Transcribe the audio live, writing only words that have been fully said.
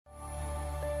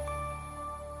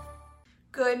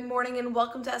Good morning and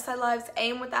welcome to SI Live's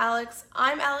AM with Alex.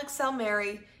 I'm Alex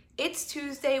Salmeri. It's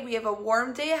Tuesday. We have a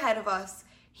warm day ahead of us.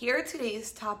 Here are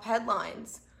today's top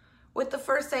headlines. With the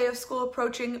first day of school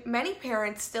approaching, many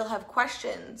parents still have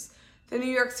questions. The New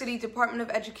York City Department of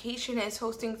Education is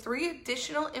hosting 3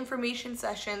 additional information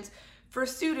sessions for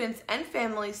students and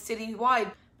families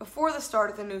citywide before the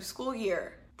start of the new school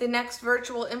year. The next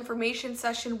virtual information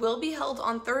session will be held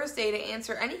on Thursday to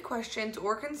answer any questions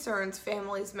or concerns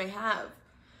families may have.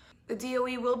 The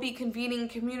DOE will be convening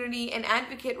community and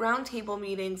advocate roundtable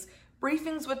meetings,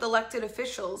 briefings with elected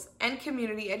officials, and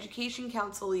community education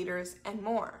council leaders, and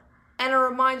more. And a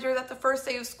reminder that the first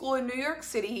day of school in New York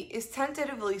City is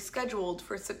tentatively scheduled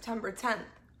for September 10th.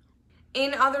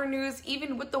 In other news,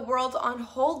 even with the world on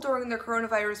hold during the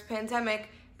coronavirus pandemic,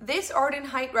 this Arden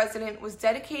Heights resident was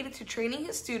dedicated to training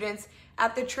his students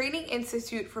at the Training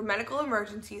Institute for Medical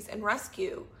Emergencies and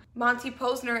Rescue. Monty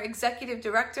Posner, executive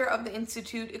director of the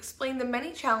Institute, explained the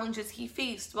many challenges he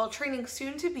faced while training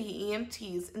soon-to-be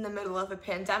EMTs in the middle of a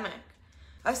pandemic.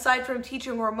 Aside from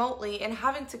teaching remotely and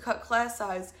having to cut class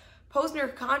size,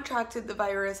 Posner contracted the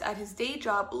virus at his day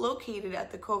job located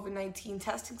at the COVID-19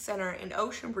 testing center in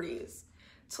Ocean Breeze.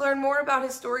 To learn more about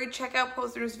his story, check out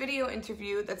Posner's video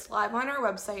interview that's live on our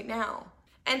website now.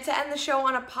 And to end the show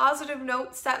on a positive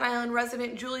note, Staten Island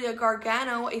resident Julia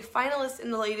Gargano, a finalist in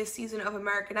the latest season of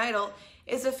American Idol,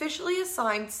 is officially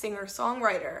assigned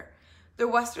singer-songwriter. The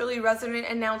Westerly resident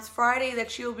announced Friday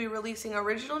that she will be releasing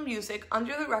original music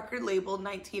under the record label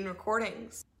 19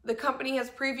 Recordings. The company has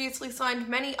previously signed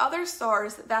many other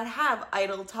stars that have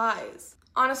Idol ties.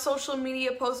 On a social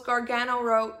media post, Gargano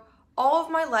wrote, "All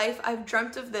of my life I've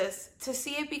dreamt of this. To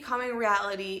see it becoming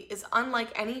reality is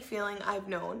unlike any feeling I've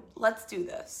known. Let's do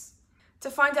this." To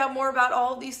find out more about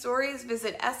all of these stories,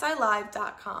 visit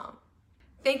SILive.com.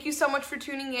 Thank you so much for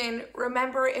tuning in.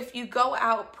 Remember, if you go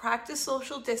out, practice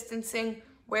social distancing,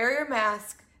 wear your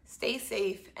mask, stay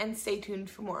safe, and stay tuned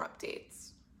for more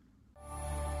updates.